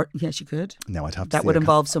festival. Or, yes, you could. No, I'd have to That would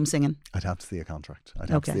involve some singing. I'd have to see a contract.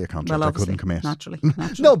 Well, I couldn't commit. Naturally.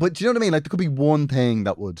 No, but do you know what I mean? Like, there could be one thing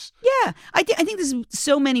that would... Yeah, I think there's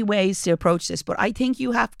so many ways to approach this, but I think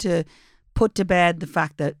you have to put to bed the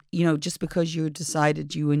fact that, just because you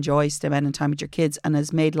decided you enjoy spending time with your kids and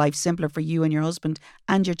has made life simpler for you and your husband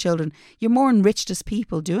and your children, you're more enriched as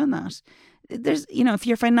people doing that. There's, if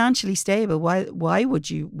you're financially stable, why would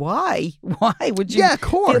you yeah, of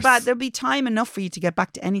course. feel bad? There'll be time enough for you to get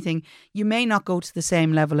back to anything. You may not go to the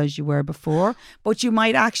same level as you were before, but you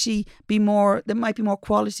might actually there might be more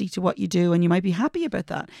quality to what you do, and you might be happy about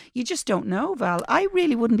that. You just don't know, Val. I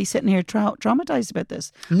really wouldn't be sitting here traumatized about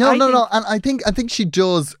this. No. And I think she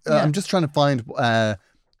does. I'm just trying to find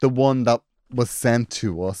the one that was sent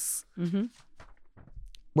to us. Mm-hmm.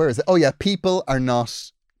 Where is it? Oh yeah, people are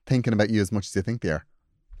not thinking about you as much as you think they are.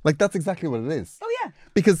 Like, that's exactly what it is. Oh yeah.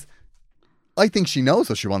 Because I think she knows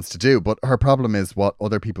what she wants to do, but her problem is what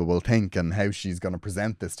other people will think and how she's going to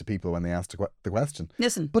present this to people when they ask the question.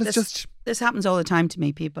 Listen, but this happens all the time to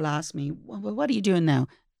me. People ask me, well, what are you doing now?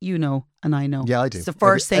 You know, and I know. Yeah, I do. It's the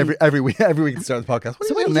first thing. Every week at the start of the podcast.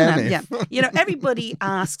 What are you doing now? Yeah. Everybody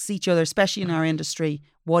asks each other, especially in our industry,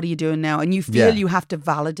 what are you doing now? And you feel you have to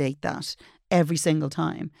validate that every single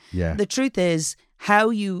time. Yeah. The truth is,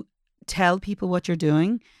 how you tell people what you're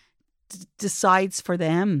doing decides for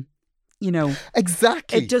them.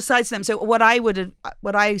 Exactly. It decides them. So what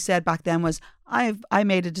I said back then was, I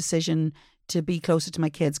made a decision to be closer to my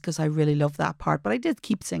kids because I really love that part, but I did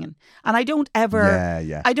keep singing, and I don't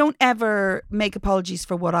ever make apologies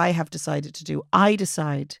for what I have decided to do. I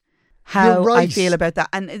decide how right. I feel about that.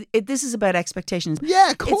 And this is about expectations.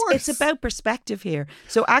 Yeah, of course. It's about perspective here.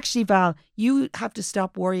 So actually, Val, you have to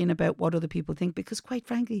stop worrying about what other people think because, quite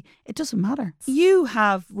frankly, it doesn't matter. You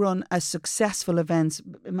have run a successful events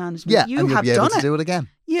management. Yeah, you and you'll have be able done to it. do it again.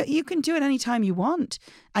 You can do it anytime you want.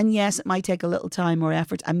 And yes, it might take a little time or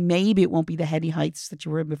effort, and maybe it won't be the heady heights that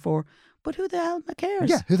you were in before. But who the hell cares?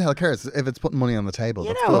 Yeah, who the hell cares? If it's putting money on the table,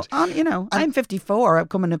 You that's know, good. I'm 54. I'm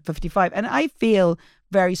coming up 55, and I feel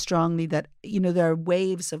very strongly that there are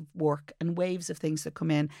waves of work and waves of things that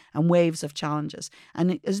come in and waves of challenges.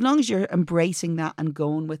 And as long as you're embracing that and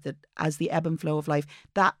going with it as the ebb and flow of life,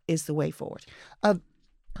 that is the way forward. Oh,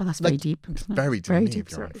 that's very deep. Very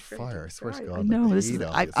deep. You're on fire. I swear to God. I know.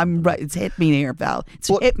 I'm right. It's hit me here, Val.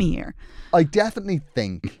 Hit me here. I definitely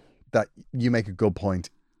think that you make a good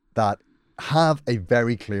point that have a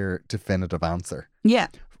very clear, definitive answer. Yeah.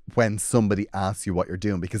 When somebody asks you what you're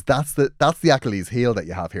doing, because that's the Achilles heel that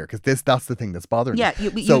you have here, because that's the thing that's bothering you. Yeah,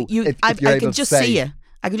 I can just see you.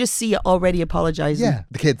 I can just see you already apologising. Yeah,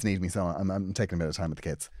 the kids need me, so I'm taking a bit of time with the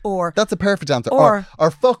kids. Or that's a perfect answer. Or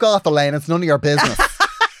fuck off, Elaine. It's none of your business.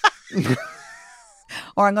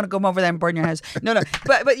 Or I'm going to come over there and burn your house. No.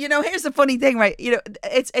 But here's the funny thing, right?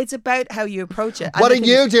 It's about how you approach it. What are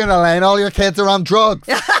you doing, Elaine? All your kids are on drugs.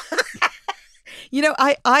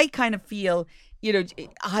 I kind of feel,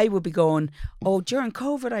 I would be going, during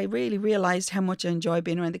COVID, I really realised how much I enjoy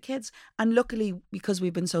being around the kids. And luckily, because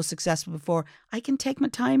we've been so successful before, I can take my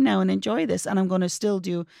time now and enjoy this. And I'm going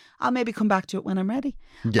to I'll maybe come back to it when I'm ready.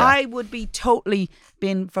 Yeah. I would be totally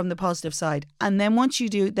been from the positive side. And then once you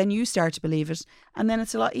do, then you start to believe it. And then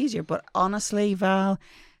it's a lot easier. But honestly, Val,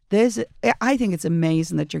 I think it's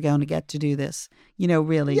amazing that you're going to get to do this.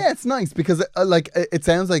 Really. Yeah, it's nice because it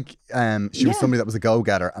sounds like she was somebody that was a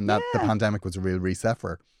go-getter, and that the pandemic was a real reset for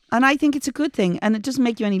her. And I think it's a good thing, and it doesn't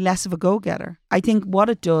make you any less of a go-getter. I think what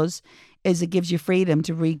it does is it gives you freedom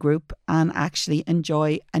to regroup and actually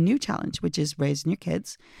enjoy a new challenge, which is raising your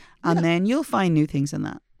kids. And then you'll find new things in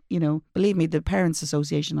that. Believe me, the Parents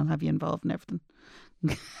Association will have you involved in everything.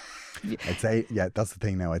 I'd say, that's the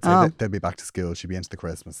thing now. I'd say they'll be back to school. She'll be into the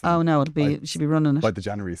Christmas. Oh no, she'll be running it. By the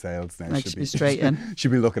January sales now. She'll be straight in. She'll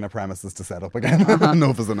be looking at premises to set up again.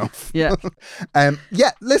 Enough is enough. Yeah.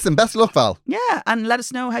 Listen, best of luck, Val. Yeah, and let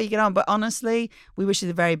us know how you get on. But honestly, we wish you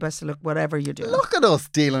the very best of luck, whatever you're doing. Look at us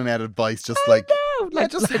dealing out advice, just like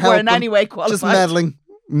we're in any way qualified. Just meddling.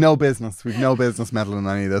 No business. We've no business meddling in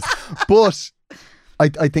any of this. But I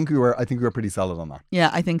think we were pretty solid on that. Yeah,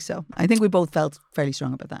 I think so. I think we both felt fairly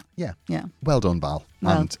strong about that. Yeah. Yeah. Well done, Val.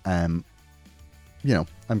 Well. And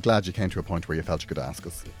I'm glad you came to a point where you felt you could ask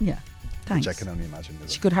us. Yeah. Thanks. Which I can only imagine.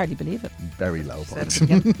 She could hardly believe it. Very low point.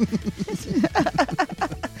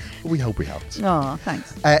 We hope we helped. Oh,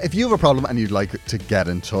 thanks. If you have a problem and you'd like to get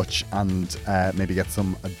in touch and maybe get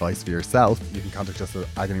some advice for yourself, you can contact us at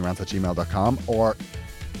agonyrants@gmail.com or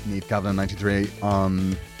Need Gavin 93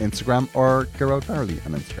 on Instagram or Gerard Farrelly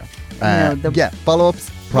on Instagram. Follow-ups,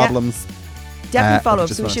 problems. Definitely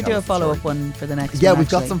follow-ups. So we should do a follow-up one for the next one. Yeah, we've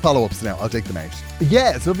got some follow-ups now. I'll dig them out.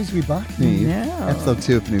 Yeah, it's lovely to be back, Neve. Yeah. Episode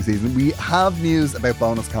 2 of the new season. We have news about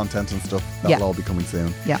bonus content and stuff that will all be coming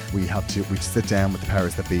soon. Yeah. We sit down with the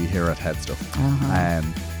powers that be here at Head Stuff. And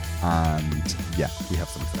we have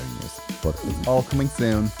some exciting news. But it's all coming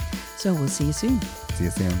soon. So we'll see you soon. See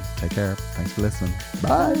you soon. Take care. Thanks for listening.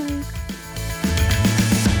 Bye.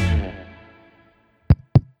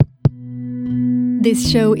 This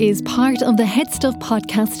show is part of the Head Stuff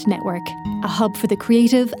Podcast Network, a hub for the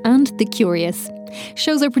creative and the curious.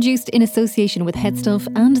 Shows are produced in association with Head Stuff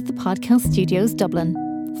and the Podcast Studios Dublin.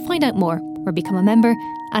 Find out more or become a member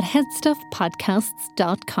at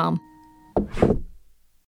headstuffpodcasts.com.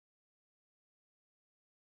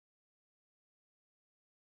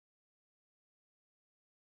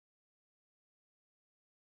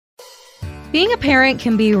 Being a parent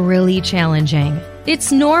can be really challenging.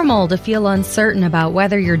 It's normal to feel uncertain about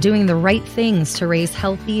whether you're doing the right things to raise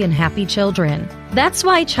healthy and happy children. That's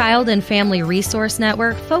why Child and Family Resource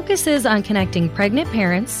Network focuses on connecting pregnant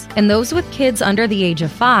parents and those with kids under the age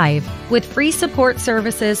of 5 with free support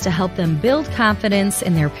services to help them build confidence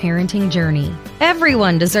in their parenting journey.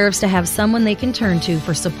 Everyone deserves to have someone they can turn to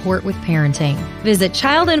for support with parenting. Visit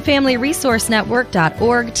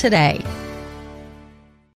childandfamilyresourcenetwork.org today.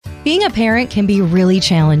 Being a parent can be really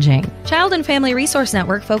challenging. Child and Family Resource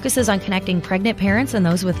Network focuses on connecting pregnant parents and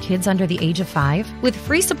those with kids under the age of 5 with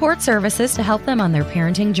free support services to help them on their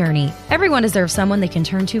parenting journey. Everyone deserves someone they can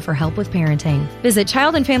turn to for help with parenting. Visit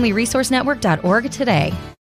childandfamilyresourcenetwork.org today.